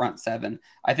for a front 7.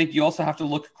 I think you also have to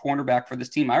look at cornerback for this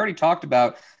team. I already talked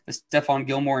about the Stephon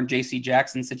Gilmore and J.C.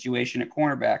 Jackson situation at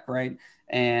cornerback, right?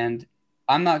 And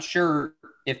I'm not sure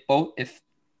if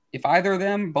either of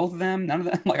them, both of them, none of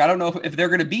them, I don't know if they're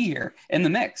going to be here in the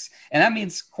mix. And that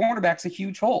means cornerback's a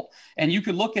huge hole. And you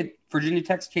could look at Virginia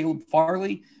Tech's Caleb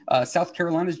Farley, South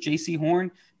Carolina's J.C.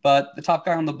 Horn, but the top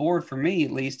guy on the board for me,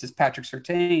 at least, is Patrick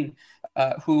Surtain,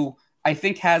 who I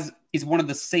think is one of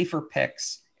the safer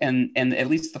picks in at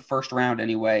least the first round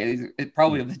anyway.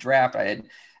 Probably of the draft.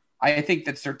 I think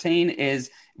that Surtain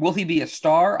will he be a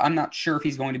star? I'm not sure if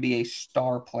he's going to be a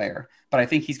star player, but I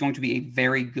think he's going to be a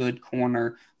very good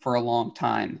corner for a long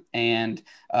time. And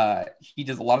he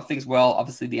does a lot of things well.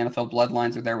 Obviously, the NFL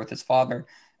bloodlines are there with his father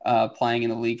playing in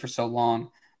the league for so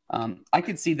long. I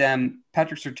could see them.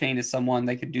 Patrick Surtain is someone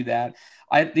they could do that.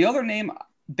 The other name,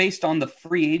 based on the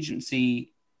free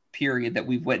agency period that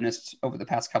we've witnessed over the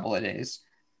past couple of days,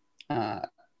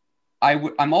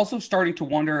 I'm also starting to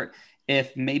wonder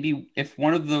if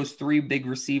one of those three big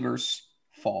receivers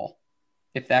fall,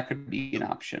 if that could be an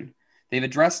option. They've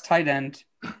addressed tight end.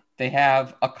 They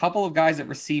have a couple of guys at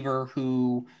receiver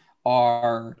who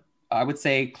are, I would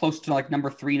say, close to like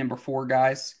number 3, number 4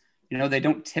 guys. They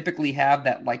don't typically have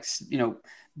that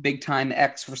big time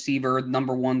X receiver,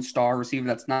 number 1 star receiver.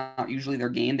 That's not usually their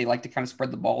game. They like to kind of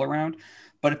spread the ball around.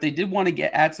 But if they did want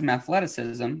to add some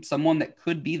athleticism, someone that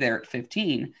could be there at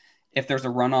 15, if there's a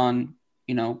run on,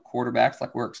 quarterbacks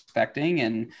like we're expecting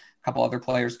and a couple other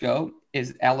players go,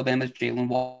 is Alabama's Jalen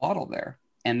Waddle there.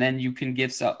 And then you can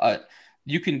give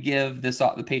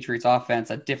the Patriots offense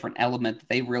a different element that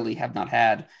they really have not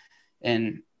had.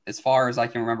 And as far as I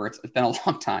can remember, it's been a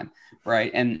long time,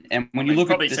 right? And when you look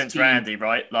probably at this since team, Randy,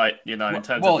 right? In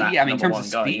terms of that, in terms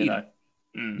of guy, speed,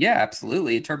 yeah,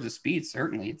 absolutely. In terms of speed,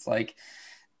 certainly, it's like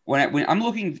when I'm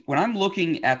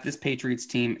looking at this Patriots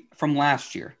team from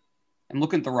last year, I'm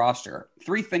looking at the roster.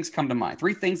 3 things come to mind.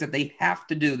 3 things that they have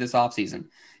to do this offseason.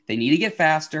 They need to get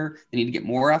faster, they need to get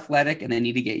more athletic, and they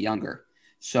need to get younger.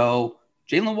 So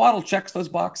Jalen Waddle checks those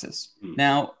boxes.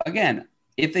 Now, again,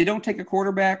 if they don't take a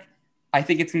quarterback, I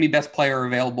think it's going to be best player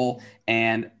available.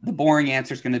 And the boring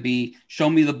answer is going to be, show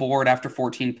me the board after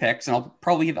 14 picks, and I'll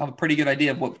probably have a pretty good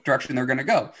idea of what direction they're going to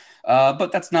go.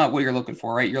 But that's not what you're looking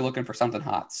for, right? You're looking for something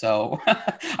hot. So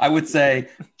I would say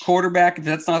quarterback, if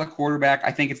that's not a quarterback,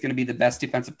 I think it's going to be the best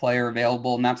defensive player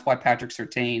available. And that's why Patrick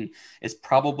Surtain is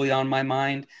probably on my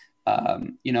mind.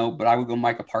 But I would go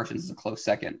Micah Parsons as a close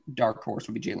second. Dark horse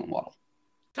would be Jalen Waddle.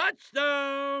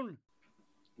 Touchdown!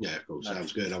 Yeah, of course,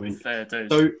 sounds good. Fair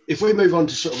dude. So if we move on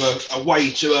to sort of a way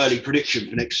too early prediction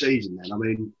for next season,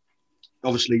 then,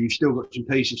 obviously you've still got some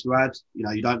pieces to add.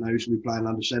 You don't know who's going to be playing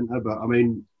under centre, but,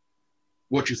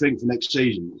 what do you think for next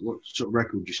season? What sort of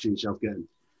record do you see yourself getting?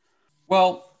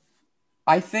 Well,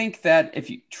 I think that if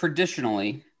you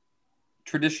traditionally,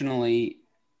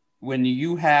 when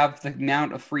you have the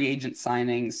amount of free agent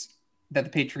signings that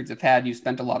the Patriots have had, you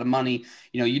spent a lot of money,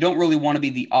 you don't really want to be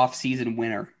the off-season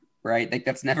winner, right? Like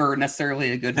that's never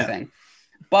necessarily a good thing.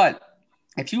 But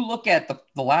if you look at the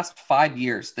last 5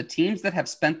 years, the teams that have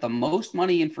spent the most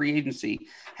money in free agency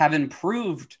have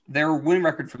improved their win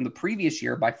record from the previous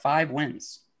year by 5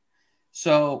 wins.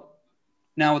 So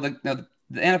now the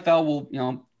NFL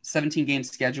will, 17 game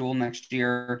schedule next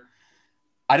year.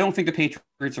 I don't think the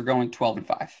Patriots are going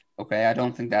 12-5. Okay. I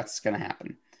don't think that's going to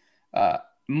happen.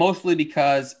 Mostly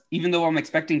because even though I'm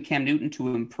expecting Cam Newton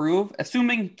to improve,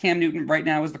 assuming Cam Newton right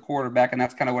now is the quarterback, and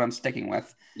that's kind of what I'm sticking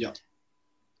with. Yeah.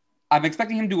 I'm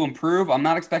expecting him to improve. I'm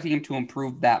not expecting him to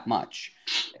improve that much.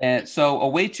 So a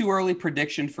way too early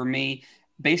prediction for me,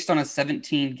 based on a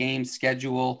 17-game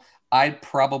schedule, I'd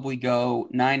probably go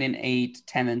 9-8,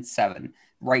 10-7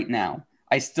 right now.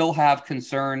 I still have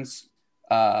concerns.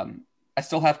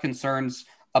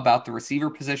 About the receiver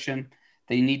position.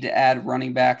 They need to add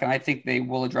running back, and I think they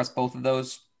will address both of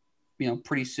those,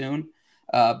 pretty soon.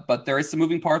 But there is some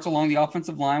moving parts along the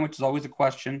offensive line, which is always a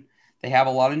question. They have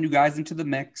a lot of new guys into the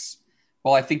mix.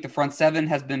 Well, I think the front seven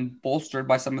has been bolstered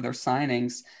by some of their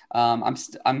signings.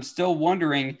 I'm still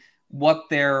wondering what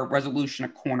their resolution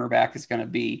at cornerback is going to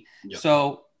be. Yep.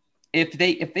 So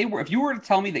if you were to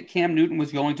tell me that Cam Newton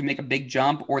was going to make a big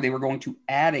jump, or they were going to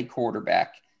add a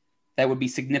quarterback that would be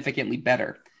significantly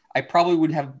better, I probably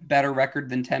would have better record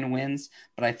than 10 wins,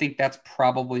 but I think that's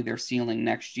probably their ceiling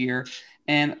next year.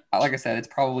 And like I said, it's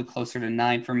probably closer to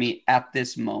 9 for me at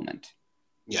this moment.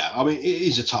 Yeah, it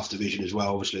is a tough division as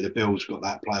well. Obviously, the Bills got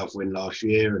that playoff win last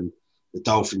year, and the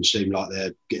Dolphins seem like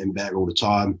they're getting better all the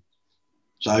time.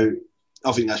 So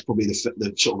I think that's probably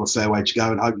the sort of a fair way to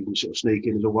go, and hope you can sort of sneak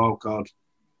in as a wild card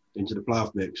into the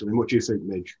playoff mix. What do you think,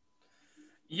 Midge?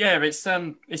 Yeah,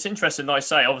 it's interesting. Like I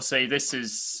say, obviously, this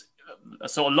is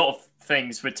a lot of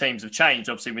things with teams have changed.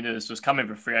 Obviously, we knew this was coming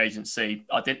for free agency.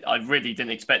 I really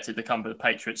didn't expect it to come for the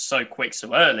Patriots so quick,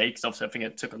 so early, because obviously I think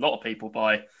it took a lot of people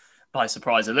by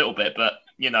surprise a little bit. But,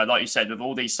 like you said, with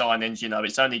all these signings,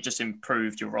 it's only just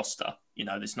improved your roster.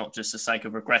 It's not just the sake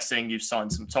of regressing. You've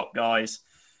signed some top guys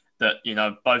that,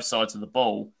 both sides of the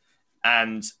ball.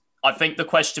 And I think the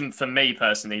question for me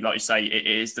personally, like you say, it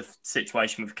is the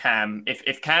situation with Cam.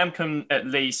 If Cam can at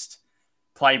least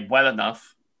play well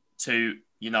enough to,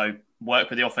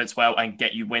 work with the offense well and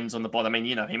get you wins on the board.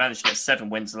 He managed to get 7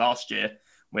 wins last year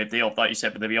with like you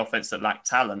said, with the offense that lacked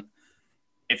talent.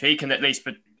 If he can at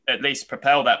least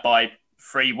propel that by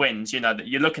 3 wins, that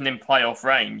you're looking in playoff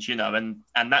range, and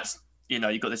that's,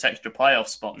 you've got this extra playoff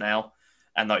spot now.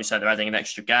 And like you said, they're adding an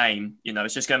extra game.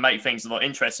 It's just going to make things a lot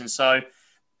interesting. So,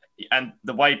 and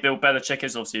the way Bill Belichick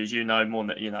is, obviously, as you know, more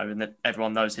than and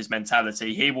everyone knows his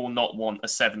mentality, he will not want a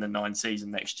 7-9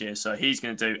 season next year. So he's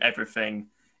going to do everything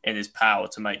in his power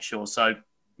to make sure. So,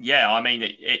 yeah, I mean,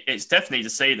 it's definitely the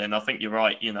ceiling. I think you're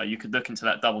right. You could look into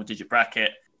that double-digit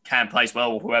bracket. Cam plays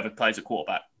well, or whoever plays at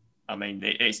quarterback. I mean,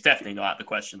 it's definitely not out of the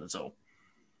question at all.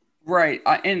 Right.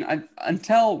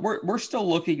 Until we're still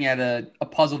looking at a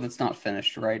puzzle that's not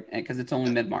finished, right? Because it's only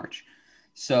mid-March.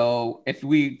 So if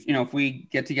we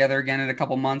get together again in a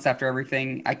couple months after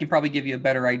everything, I can probably give you a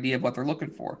better idea of what they're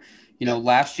looking for.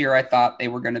 Last year I thought they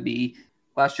were going to be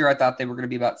about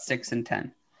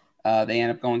 6-10. They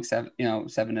end up going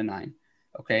 7-9.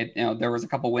 Okay. There was a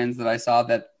couple wins that I saw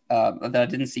that I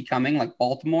didn't see coming, like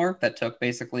Baltimore, that took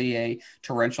basically a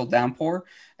torrential downpour.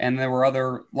 And there were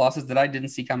other losses that I didn't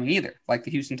see coming either, like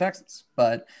the Houston Texans.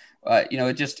 But,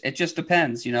 it just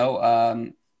depends.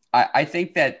 I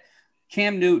think that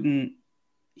Cam Newton,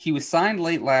 he was signed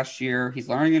late last year. He's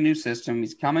learning a new system.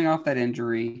 He's coming off that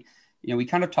injury. We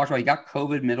kind of talked about, he got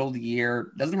COVID middle of the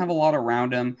year, doesn't have a lot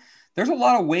around him. There's a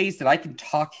lot of ways that I can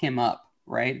talk him up,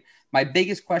 right? My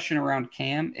biggest question around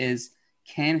Cam is,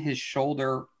 can his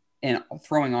shoulder and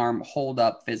throwing arm hold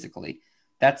up physically?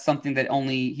 That's something that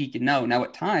only he can know. Now,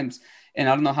 at times, and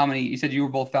I don't know how many, you said you were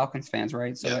both Falcons fans,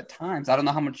 right? So At times, I don't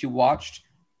know how much you watched,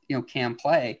 Cam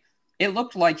play. It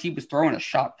looked like he was throwing a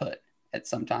shot put at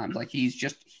sometimes, like he's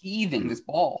just heaving this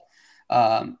ball.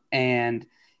 The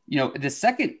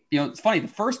second, it's funny, the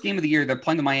first game of the year, they're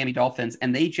playing the Miami Dolphins,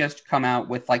 and they just come out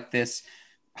with like this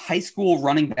high school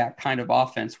running back kind of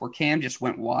offense where Cam just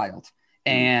went wild.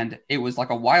 And it was like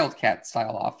a Wildcat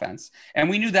style offense. And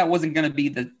we knew that wasn't going to be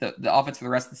the offense for the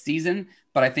rest of the season,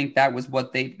 but I think that was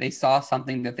what they saw,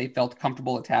 something that they felt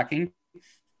comfortable attacking,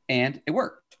 and it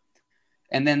worked.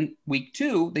 And then week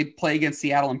 2, they play against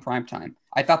Seattle in primetime.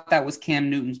 I thought that was Cam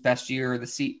Newton's best year,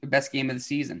 the best game of the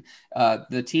season.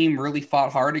 The team really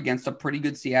fought hard against a pretty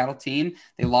good Seattle team.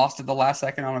 They lost at the last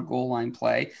second on a goal line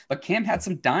play, but Cam had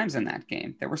some dimes in that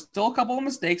game. There were still a couple of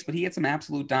mistakes, but he had some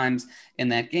absolute dimes in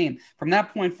that game. From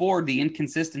that point forward, the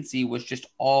inconsistency was just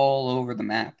all over the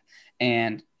map.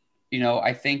 And,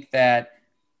 I think that,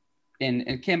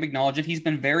 and Cam acknowledged it, he's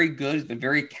been very good. He's been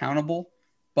very accountable.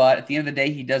 But at the end of the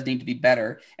day, he does need to be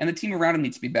better. And the team around him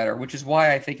needs to be better, which is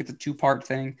why I think it's a 2-part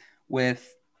thing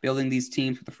with building these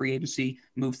teams with the free agency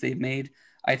moves they've made.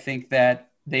 I think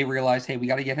that they realize, hey, we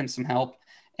got to get him some help.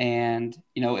 And,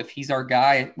 if he's our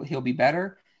guy, he'll be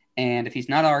better. And if he's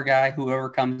not our guy, whoever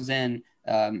comes in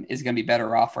is going to be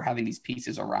better off for having these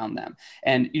pieces around them.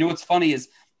 And, what's funny is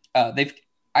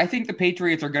I think the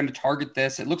Patriots are going to target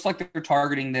this. It looks like they're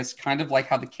targeting this kind of like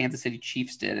how the Kansas City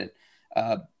Chiefs did it.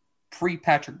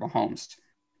 Pre-Patrick Mahomes,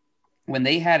 when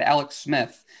they had Alex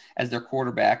Smith as their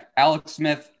quarterback. Alex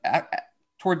Smith,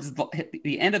 towards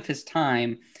the end of his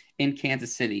time in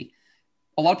Kansas City,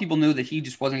 a lot of people knew that he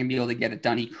just wasn't going to be able to get it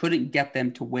done. He couldn't get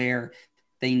them to where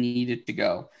they needed to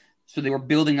go. So they were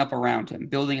building up around him.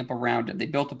 They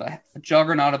built up a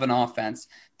juggernaut of an offense.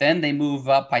 Then they move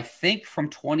up, I think, from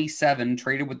 27,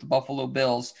 traded with the Buffalo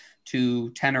Bills,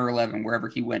 to 10 or 11, wherever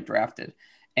he went drafted.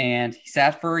 And he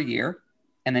sat for a year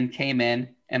and then came in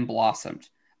and blossomed.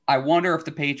 I wonder if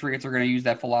the Patriots are going to use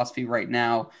that philosophy right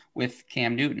now with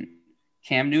Cam Newton.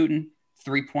 Cam Newton,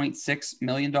 $3.6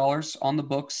 million on the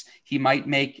books. He might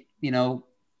make,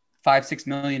 $5-6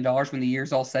 million when the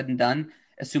year's all said and done,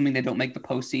 assuming they don't make the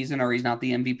postseason or he's not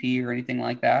the MVP or anything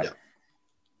like that.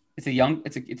 Yeah.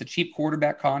 It's a cheap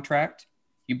quarterback contract.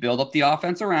 You build up the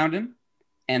offense around him,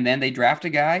 and then they draft a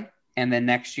guy, and then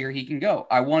next year he can go.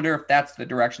 I wonder if that's the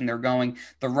direction they're going.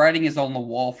 The writing is on the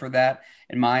wall for that,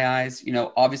 in my eyes.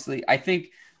 Obviously, I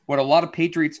think what a lot of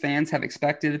Patriots fans have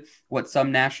expected, what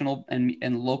some national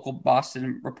and local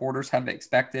Boston reporters have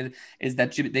expected, is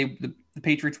that the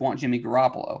Patriots want Jimmy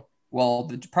Garoppolo. Well,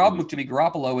 the problem with Jimmy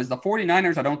Garoppolo is the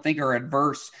 49ers, I don't think, are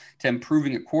adverse to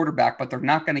improving a quarterback, but they're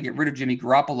not going to get rid of Jimmy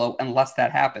Garoppolo unless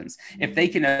that happens. If they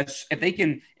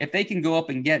can go up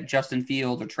and get Justin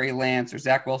Fields or Trey Lance or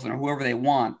Zach Wilson or whoever they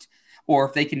want, or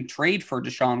if they can trade for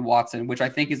Deshaun Watson, which I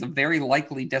think is a very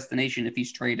likely destination if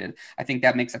he's traded. I think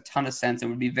that makes a ton of sense. It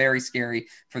would be very scary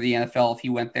for the NFL if he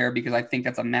went there, because I think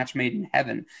that's a match made in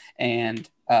heaven. And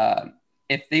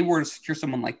if they were to secure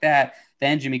someone like that,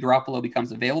 then Jimmy Garoppolo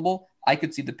becomes available. I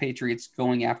could see the Patriots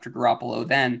going after Garoppolo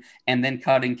then, and then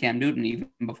cutting Cam Newton even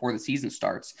before the season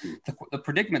starts. The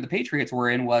predicament the Patriots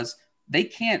were in was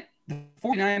the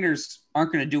 49ers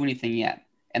aren't going to do anything yet,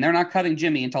 and they're not cutting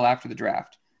Jimmy until after the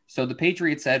draft. So the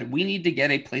Patriots said, we need to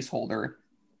get a placeholder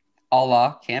a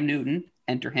la Cam Newton,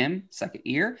 enter him, second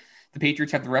year. the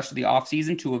Patriots have the rest of the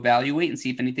offseason to evaluate and see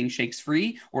if anything shakes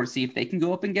free or to see if they can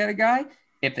go up and get a guy.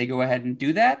 If they go ahead and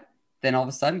do that, then all of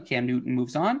a sudden Cam Newton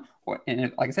moves on.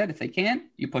 And like I said, if they can't,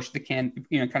 you push the can,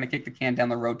 kind of kick the can down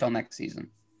the road till next season.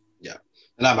 Yeah.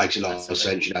 And that makes a lot of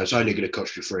sense. It's only going to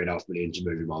cost you $3.5 million to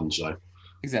move him on. So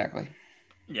exactly.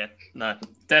 Yeah, no,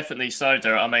 definitely so,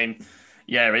 Derek. I mean,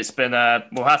 yeah, it's been,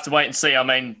 we'll have to wait and see. I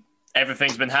mean,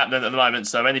 everything's been happening at the moment,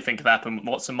 so anything could happen.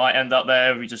 Watson might end up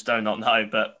there. We just do not know.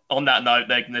 But on that note,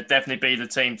 they're going to definitely be the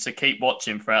team to keep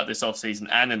watching throughout this offseason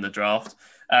and in the draft.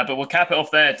 But we'll cap it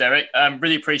off there, Derek.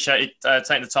 Really appreciate you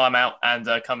taking the time out and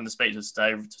coming to speak to us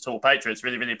today to talk Patriots.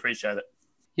 Really, really appreciate it.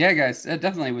 Yeah, guys,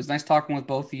 definitely. It was nice talking with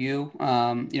both of you.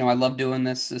 I love doing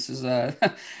this. This is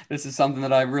this is something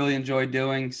that I really enjoy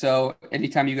doing. So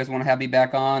anytime you guys want to have me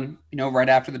back on, right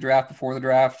after the draft, before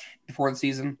the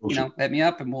season, awesome. Hit me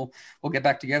up and we'll get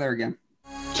back together again.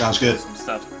 Sounds good. Awesome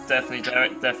stuff. Definitely,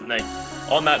 Derek. Definitely.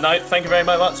 On that note, thank you very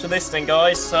much for listening,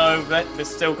 guys. So we've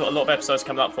still got a lot of episodes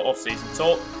coming up for off-season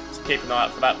talk. So keep an eye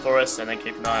out for that for us, and then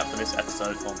keep an eye out for this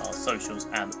episode on our socials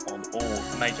and on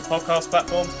all major podcast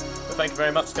platforms. So thank you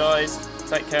very much, guys.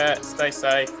 Take care, stay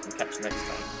safe, and catch you next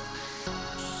time.